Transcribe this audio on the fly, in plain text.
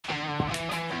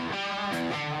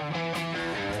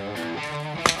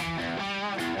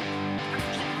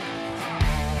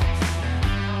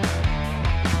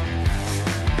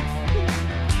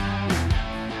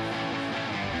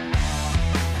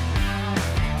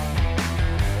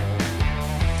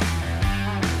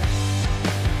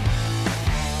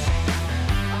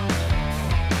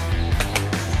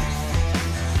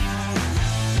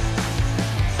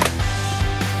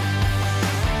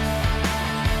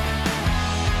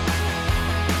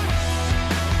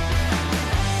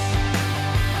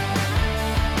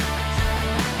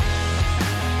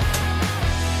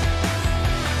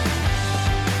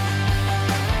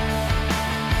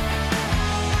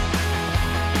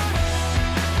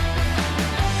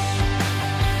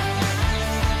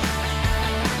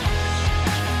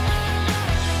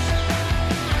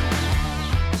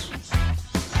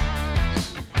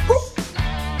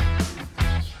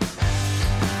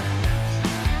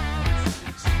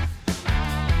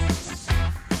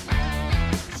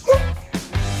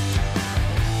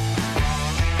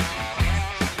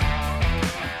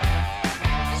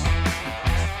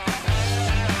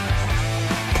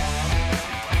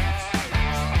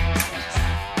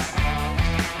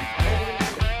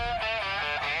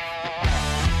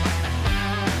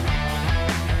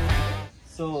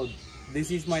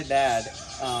this is my dad,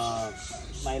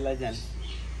 my legend.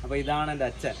 അപ്പോൾ ഇതാണ് എൻ്റെ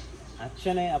അച്ഛൻ.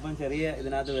 അച്ഛനെ അപ്പം ചെറിയ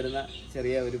ഇതിനകത്ത് വരുന്ന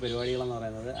ചെറിയ ഒരു പരിപാടികളെന്ന്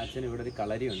പറയുന്നത് അച്ഛൻ ഇവിടെ ഒരു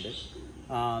കളരിയുണ്ട്.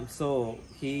 So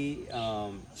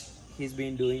he's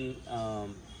been doing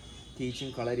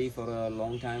teaching kalari for a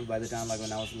long time. By the time like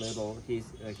when I was little,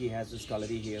 he has this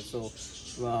kalari here. So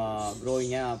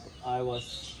growing up, I was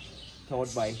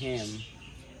taught by him,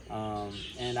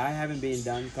 and I haven't been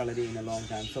done kalari in a long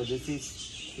time. So this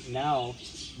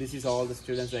is all the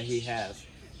students that he has.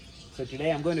 So today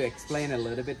I'm going to explain a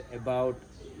little bit about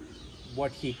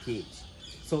what he teaches.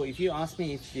 So if you ask me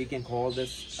if you can call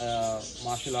this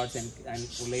martial arts and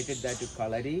related that to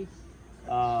kalari,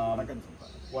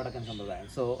 Vadakan Sampradayam.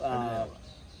 So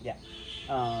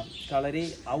kalari,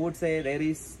 I would say there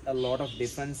is a lot of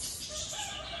difference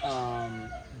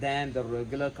than the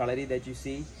regular kalari that you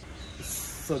see.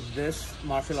 So this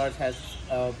martial arts has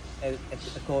a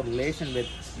correlation with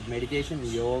meditation,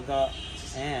 yoga,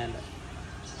 and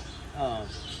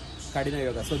Kadina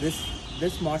yoga. So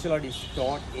this martial art is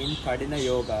taught in Kadina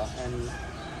yoga, and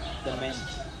the main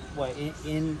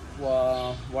in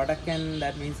Vadakan,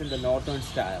 that means in the northern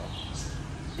style.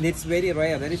 And it's very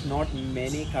rare. There is not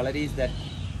many kalaris that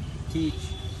teach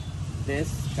this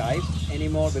type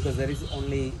anymore, because there is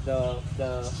only the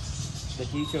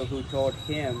teacher who taught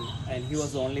him, and he was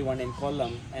the only one in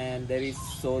Kollam. And there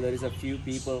is a few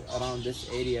people around this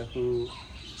area who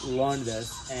learned this,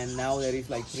 and now there is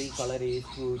like 3 kalaris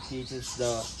who teaches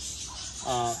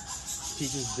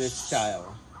this style.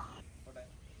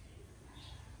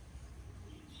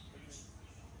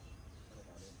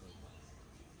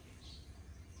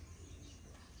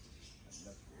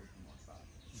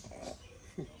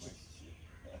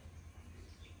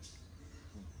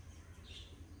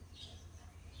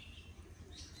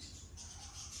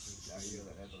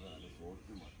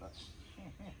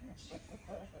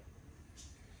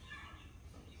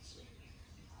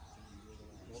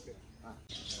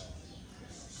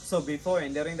 So before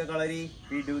entering the kalari,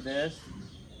 we do this.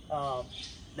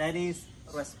 That is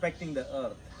respecting the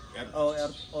earth,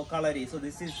 or kalari. So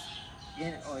this is,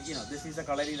 this is the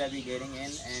kalari that we're getting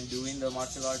in and doing the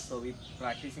martial arts. So we're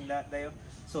practicing that there.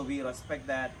 So we respect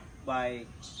that by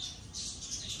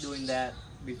doing that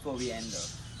before we enter.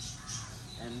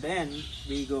 And then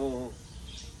we go,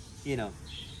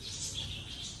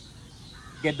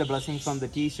 get the blessing from the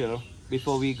teacher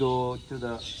before we go to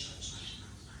the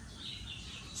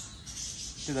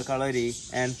kalari.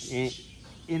 And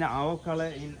in our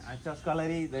kalari, in Acha's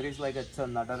kalari, there is like a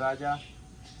Nataraja.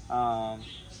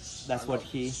 That's what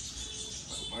he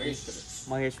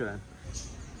Maheshwaran.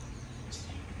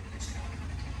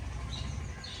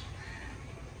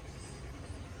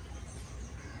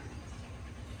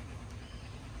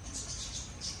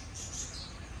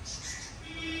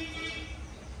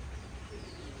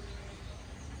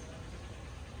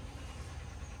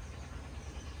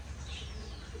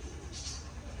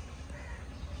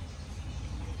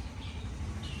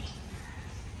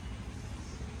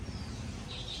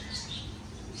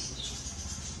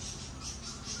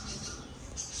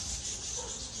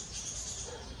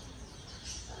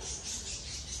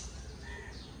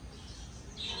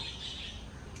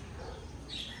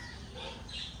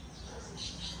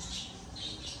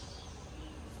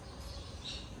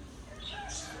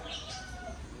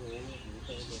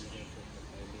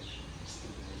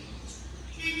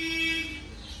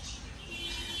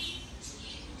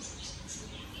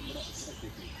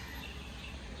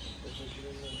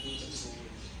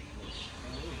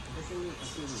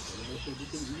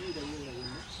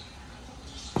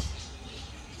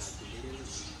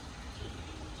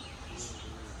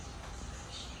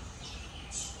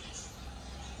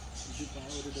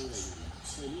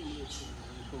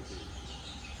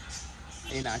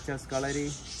 In Acha's kalari,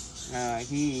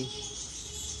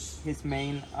 his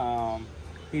main,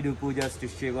 he do pujas to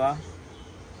Shiva,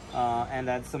 and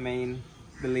that's the main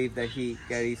belief that he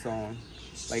carries on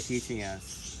by teaching us.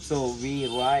 So we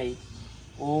write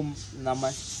Om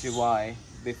Namah Shivaya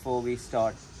before we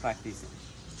start practicing.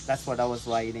 That's what I was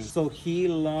writing. So he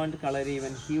learned kalari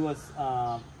when he was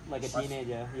like a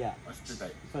teenager.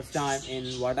 First time in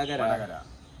Vadagara.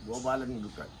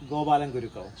 Gobalan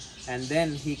Gurukul. And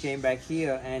then he came back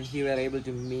here, and he were able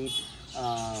to meet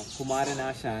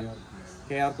Kumaranashan,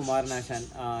 K.R. Kumaranashan.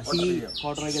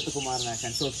 Kottaragattu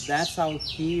Kumaranashan. So that's how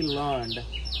he learned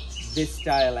this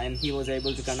style, and he was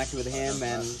able to connect with him.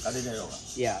 And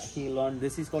he learned,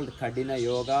 this is called Kadina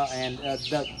yoga. And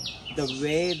the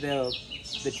way the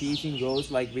teaching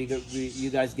goes, like you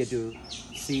guys get to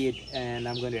see it, and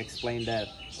I'm going to explain that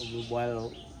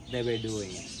while they were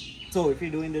doing it. So if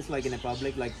you're doing this like in a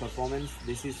public like performance,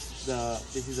 this is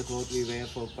the cloth we wear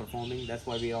for performing. That's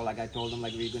why we all, like I told them,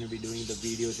 like we're going to be doing the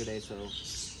video today, so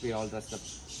we all dressed up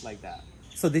like that.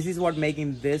 So this is what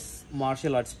making this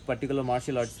particular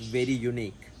martial arts very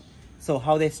unique. So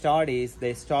how they start is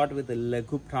they start with the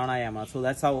Lagu Pranayama. So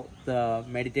that's how the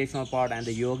meditational part and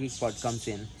the yogic part comes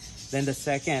in. Then the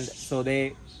second, so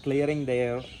they clearing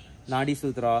their Nadi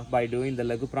Sutra by doing the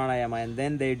Lagu Pranayama, and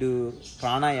then they do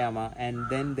Pranayama, and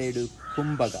then they do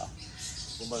Kumbhaga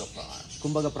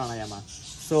Pranayama.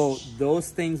 So those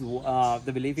things,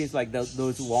 the belief is like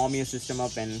those warm your system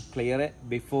up and clear it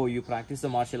before you practice the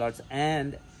martial arts.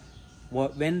 And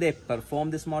when they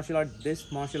perform this martial arts,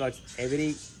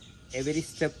 every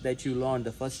step that you learn,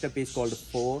 the first step is called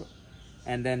 4,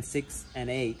 and then 6 and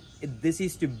 8. This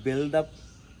is to build up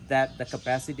the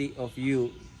capacity of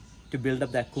you to build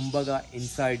up that kumbhaga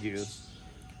inside you,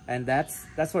 and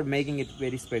that's what making it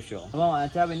very special.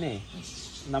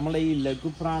 നമ്മൾ ഈ ലഘു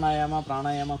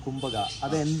പ്രാണായാമ കുംഭക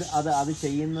അത്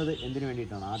ചെയ്യുന്നത് എന്തിനു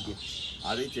വേണ്ടിയിട്ടാണ്?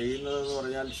 അത് ചെയ്യുന്നതെന്ന്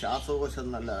പറഞ്ഞാൽ ശ്വാസകോശം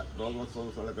നല്ല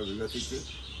രോഗസ്രോതസ്സുകളൊക്കെ വികസിച്ച്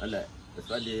നല്ല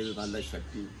എക്സ്പാൻഡ് ചെയ്ത് നല്ല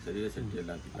ശക്തി, ശരീരശക്തി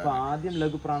എല്ലാം കിട്ടും. ആദ്യം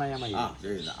ലഘു പ്രാണായാമ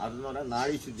ചെയ്യുന്നത് അതെന്ന് പറഞ്ഞാൽ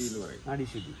നാഡീശുദ്ധി എന്ന് പറയും.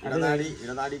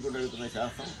 ഇടനാടി കൂടെ എടുക്കുന്ന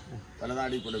ശ്വാസം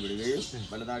വലനാടി കൂടെ വിടുകയും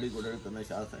വലനാടി കൂടെ എടുക്കുന്ന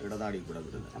ശ്വാസം ഇടനാടി കൂടെ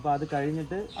വിടുന്നത്. അപ്പൊ അത്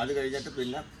കഴിഞ്ഞിട്ട്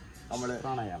പിന്നെ നമ്മൾ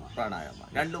പ്രാണായാമ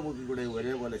രണ്ടു മൂക്കിൽ കൂടെ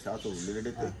ഒരേപോലെ ശ്വാസം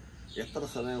ഉള്ളിലെടുത്ത് എത്ര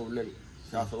സമയം ഉള്ളിൽ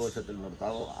ശ്വാസകോശത്തിൽ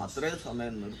നിർത്താവോ അത്രയും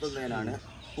സമയം നിർത്തുന്നതിനാണ്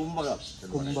കുംഭകം.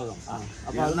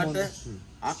 എന്നിട്ട്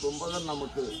ആ കുംഭകം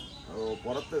നമുക്ക്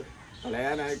പുറത്ത്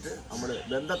കളയാനായിട്ട് നമ്മൾ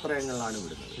ബന്ധത്രയങ്ങളിലാണ്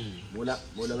വിടുന്നത്.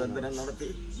 മൂലബന്ധനം നടത്തി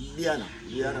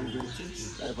ഉദ്യാനം പിടിച്ച്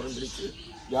കൈപ്പുറം പിടിച്ച്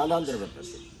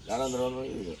ജാലാന്തരപ്പെട്ടെത്തി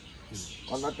ഇത്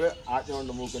വന്നിട്ട് ആജ്ഞ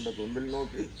കൊണ്ട് മൂക്കിൻ്റെ തുമ്പിൽ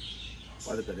നോക്കി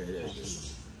പതുക്കെ നേരെയായിട്ട്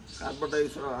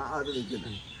കാർബോഡൈസർ അത്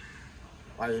നിൽക്കുന്നു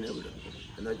വായുവിനെ വിടുന്നു.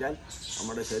 എന്നുവെച്ചാൽ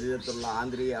നമ്മുടെ ശരീരത്തിലുള്ള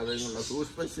ആന്തരിക അവയവങ്ങളുടെ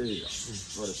സൂക്ഷ്മ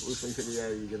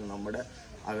ശരീരമായിരിക്കുന്ന നമ്മുടെ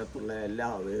അകത്തുള്ള എല്ലാ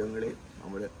അവയവങ്ങളെയും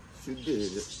നമ്മൾ ശുദ്ധി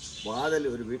ചെയ്ത്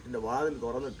ഒരു വീട്ടിൻ്റെ വാതിൽ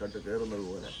തുറന്നിട്ടിട്ട് കയറുന്നത്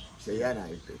പോലെ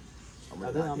ചെയ്യാനായിട്ട്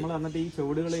നമ്മൾ എന്നിട്ട് ഈ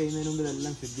ചുവടുകൾ ചെയ്യുന്നതിന് മുമ്പ്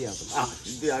ഇതെല്ലാം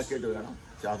ശുദ്ധിയാക്കിയിട്ട് വേണം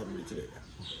ശ്വാസം പിടിച്ച് കഴിയാൻ.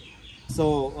 So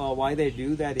why they do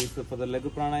that is for the Lagu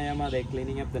Pranayama, they're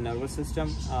cleaning up the nervous system.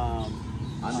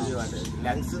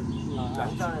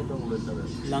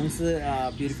 Lungs,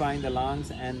 purifying the lungs,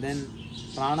 and then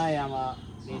Pranayama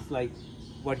is like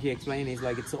what he explained is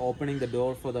like it's opening the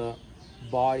door for the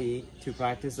body to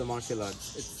practice the martial arts.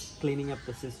 It's cleaning up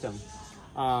the system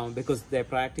because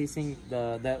they're practicing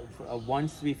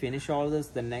once we finish all this,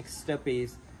 the next step is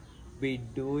we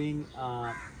doing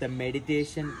the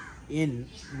meditation in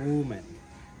movement,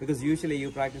 because usually you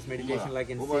practice meditation like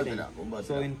in sitting.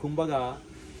 So in Kumbhaga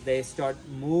they start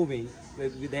moving,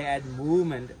 they add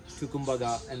movement to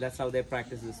Kumbhaga, and that's how they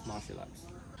practice this martial arts.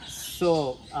 So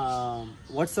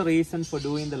what's the reason for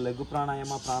doing the Lagu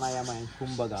Pranayama and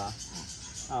Kumbhaga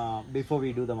before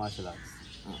we do the martial arts?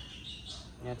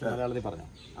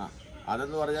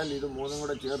 അതെന്ന് പറഞ്ഞാൽ ഇത് മൂന്നും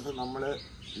കൂടെ ചേർത്ത് നമ്മൾ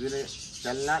ഇതിന്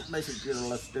ചലനാത്മക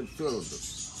ശക്തിയിലുള്ള സ്റ്റെപ്സുകളുണ്ട്.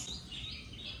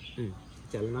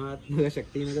 ചലനാത്മക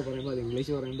ശക്തി എന്നൊക്കെ പറയുമ്പോൾ അത്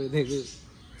ഇംഗ്ലീഷ് പറയുമ്പോഴത്തേക്ക്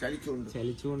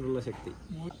ചലിച്ചുകൊണ്ടുള്ള ശക്തി.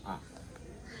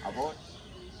 അപ്പോൾ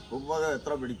കുംഭകം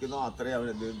എത്ര പിടിക്കുന്നോ അത്രയും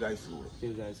അവന് ദീർഘായുസ് കൂടും.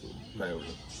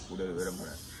 കൂടുതൽ വിവരം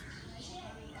പറയാൻ.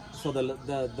 So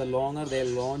the longer they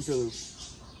learn to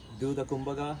do the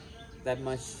Kumbhaga, that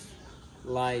much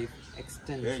life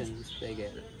extensions they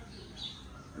get.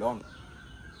 Long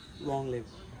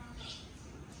living.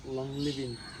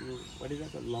 What is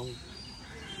that?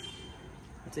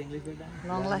 What's the English word?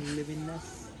 Long life. Livingness.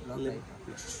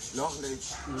 Long life.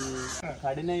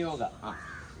 Kadina yoga.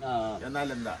 എന്നാൽ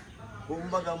എന്താ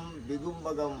കുംഭകം,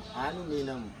 ദിഗുംഭകം,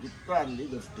 ആനുമീനം, വിക്രാന്തി,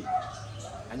 ദൃഷ്ടി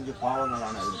 5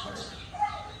 ഭാവങ്ങളാണ് അതിന് പറയുന്നത്.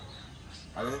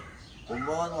 അത്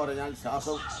കുംഭകം എന്ന് പറഞ്ഞാൽ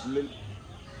ശ്വാസം ഉള്ളിൽ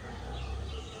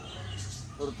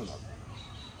നിർത്തുന്നത്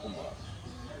കുംഭകം.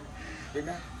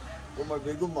 പിന്നെ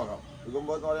വികുംഭകം എന്ന്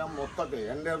പറയാൻ മൊത്തത്തിൽ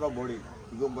എൻ്റെ ബോഡി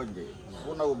വികുംഭം ചെയ്യും,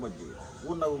 പൂർണ്ണകുംഭം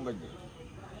ചെയ്യും.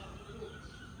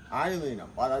 ആനുമീനം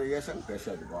പാദാതികേശം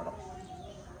കേശാതിപാഠം.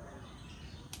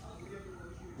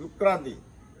 വിക്രാന്തി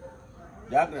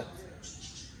ജാഗ്രത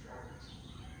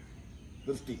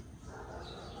ദൃഷ്ടി.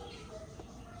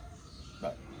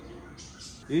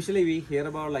 Usually we hear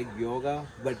about like yoga,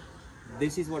 but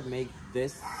this is what makes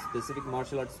this specific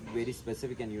martial arts very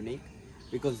specific and unique,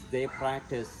 because they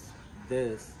practice the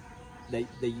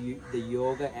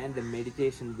yoga and the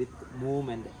meditation with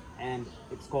movement, and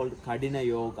it's called Kadina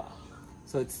yoga.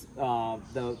 So it's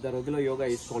the regular yoga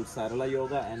is called Sarala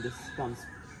yoga, and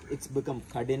it's become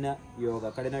Kadina yoga.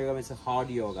 Kadina yoga means a hard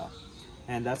yoga,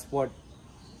 and that's what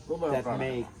that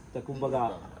make the Kumbhaga.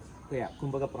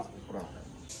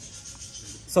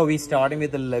 So we starting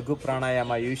with the Lagu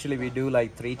Pranayama. Usually we do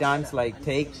like 3 times, like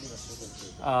take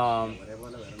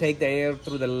the air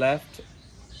through the left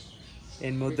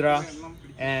in mudra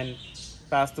and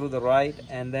pass through the right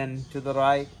and then to the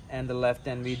right and the left,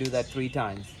 and we do that 3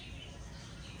 times.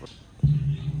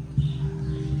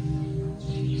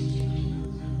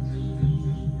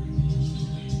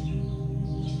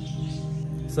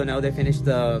 So now they finished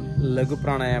the Lagu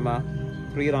Pranayama,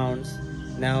 3 rounds.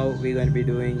 Now we're going to be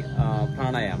doing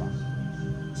Pranayama.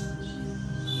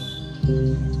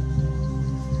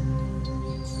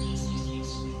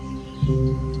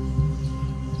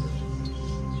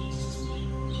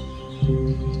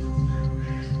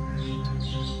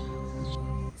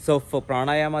 So for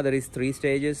Pranayama there is 3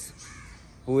 stages: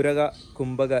 Puraga,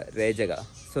 Kumbhaga, Rejaga.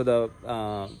 So the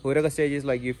Puraga stage is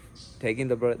like you taking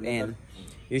the breath in.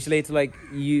 Usually it's like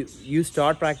you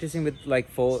start practicing with like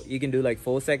 4, you can do like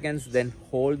 4 seconds, then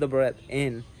hold the breath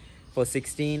in for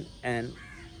 16 and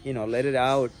let it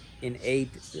out in 8,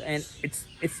 and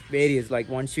it's various. Like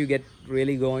once you get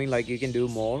really going, like you can do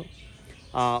more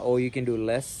or you can do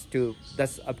less too.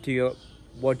 That's up to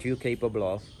what you're capable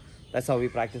of. That's how we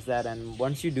practice that, and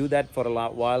once you do that for a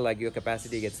while, like your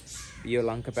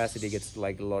lung capacity gets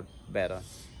like a lot better.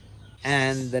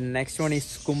 And the next one is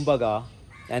Kumbhaga,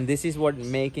 and this is what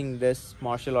making this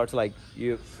martial arts like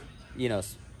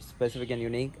specific and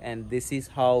unique, and this is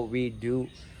how we do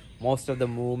most of the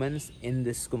movements in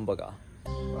this Kumbhaga.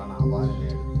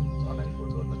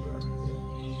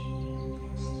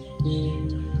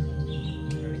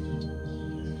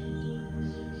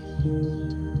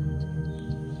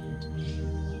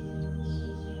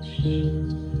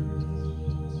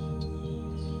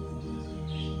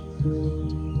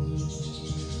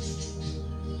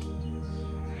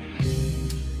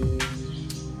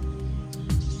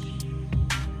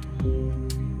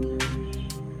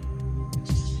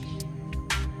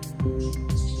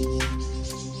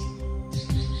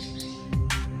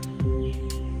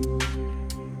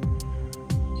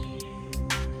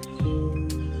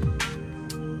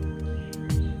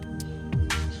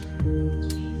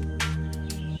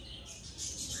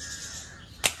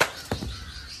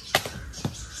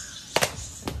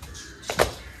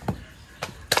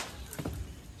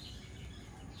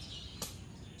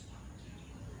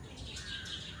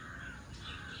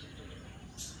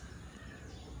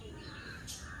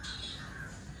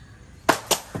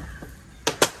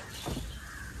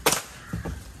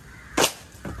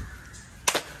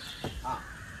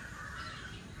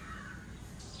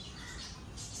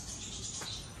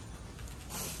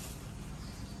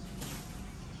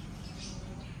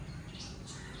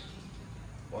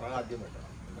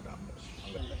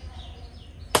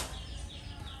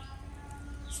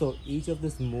 So each of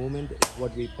this movement is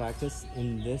what we practice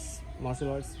in this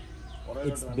martial arts.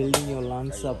 It's building your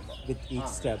lungs up with each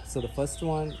step. So the first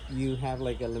one, you have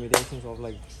like a limitations of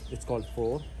like, it's called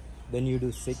 4, then you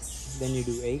do 6, then you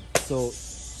do 8. So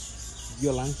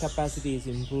your lung capacity is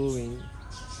improving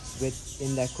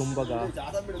in that Kumbhaga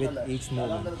with each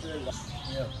movement.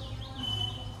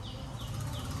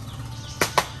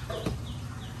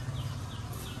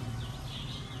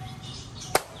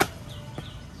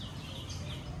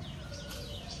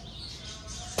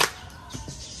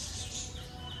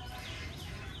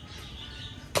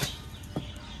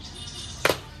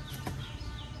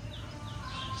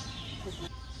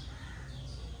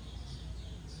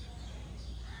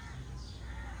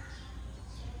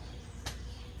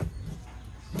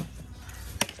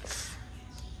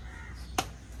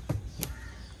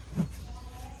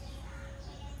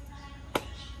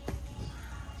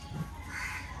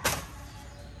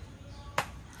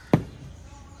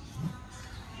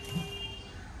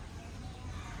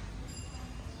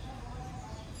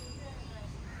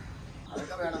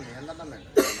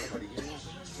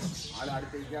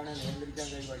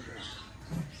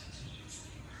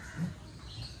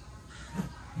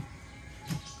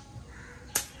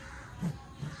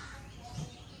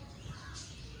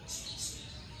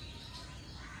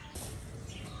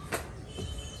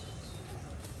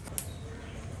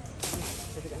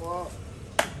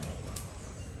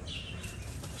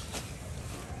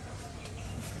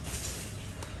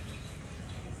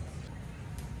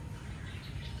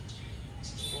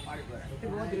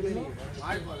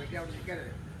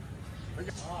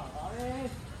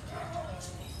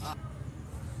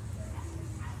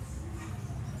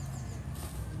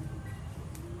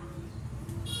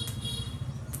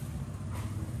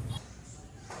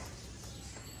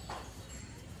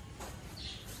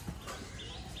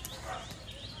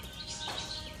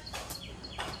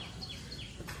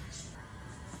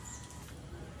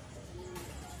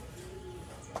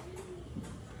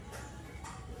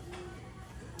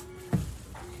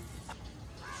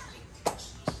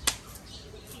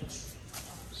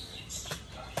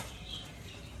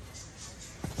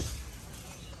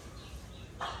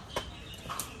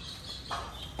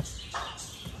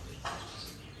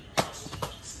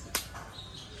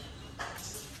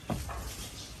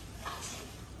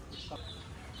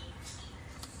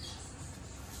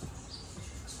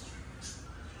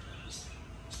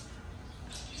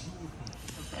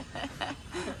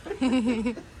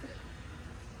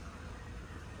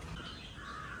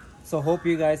 So hope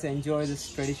you guys enjoy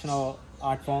this traditional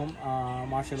art form,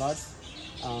 martial arts.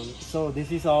 So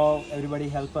this is all. Everybody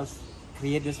help us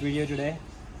create this video today.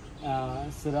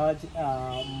 Suraj,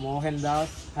 Mohandas,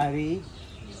 Hari,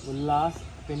 Ullas,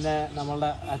 പിന്നെ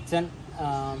നമ്മളുടെ അച്ഛൻ,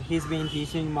 he's been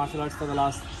teaching martial arts for the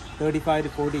last 35 to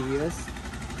 40 years.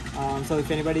 So if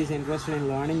anybody is interested in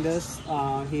learning this,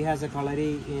 he has a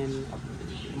kalari in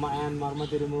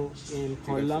Marmatirumu in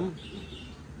Kollam.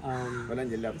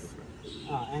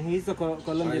 And he's the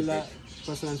Kollam Jilla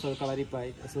president for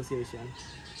Kalaripayattu Association.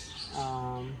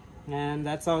 And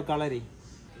that's our kalari.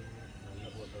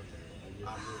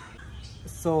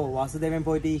 So Vasudevan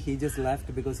Poiti, he just left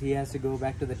because he has to go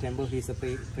back to the temple. He's a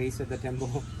priest at the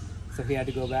temple, so he had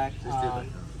to go back.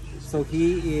 So he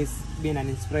is been an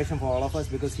inspiration for all of us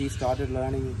because he started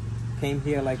learning, came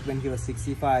here like when he was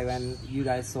 65, and you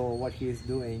guys saw what he is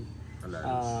doing.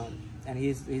 And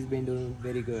he's been doing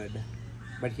very good,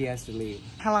 but he has to leave.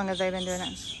 How long have they been doing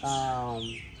it?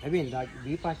 I mean, like,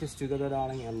 we practiced together,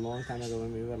 darling, a long time ago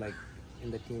when we were like in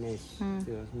the teenage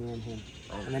years, me and him.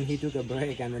 And then he took a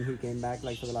break, and then he came back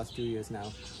like for the last 2 years now.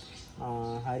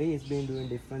 Hari has been doing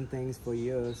different things for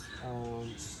years.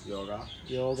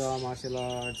 Yoga, martial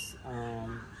arts.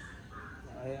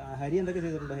 Hari എന്തൊക്കെ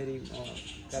ചെയ്തിട്ടുണ്ട്? Hari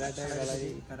karate, kalari,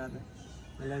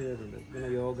 എല്ലാം ചെയ്തിട്ടുണ്ട്. പിന്നെ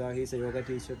yoga, he's a yoga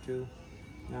teacher too.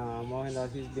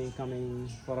 Mohandas, he's been coming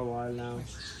for a while now,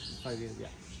 5 years,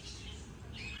 yeah.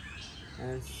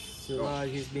 And Suraj,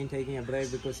 he's been taking a break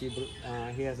because he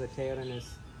has a tear in his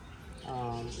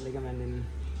ligament in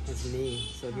his knee,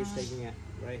 so he's taking a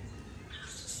break.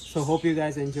 So hope you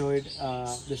guys enjoyed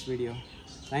this video.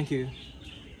 Thank you.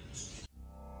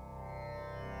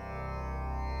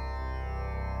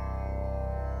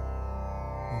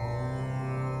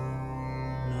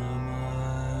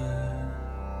 Namah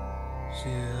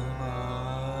Shivaya.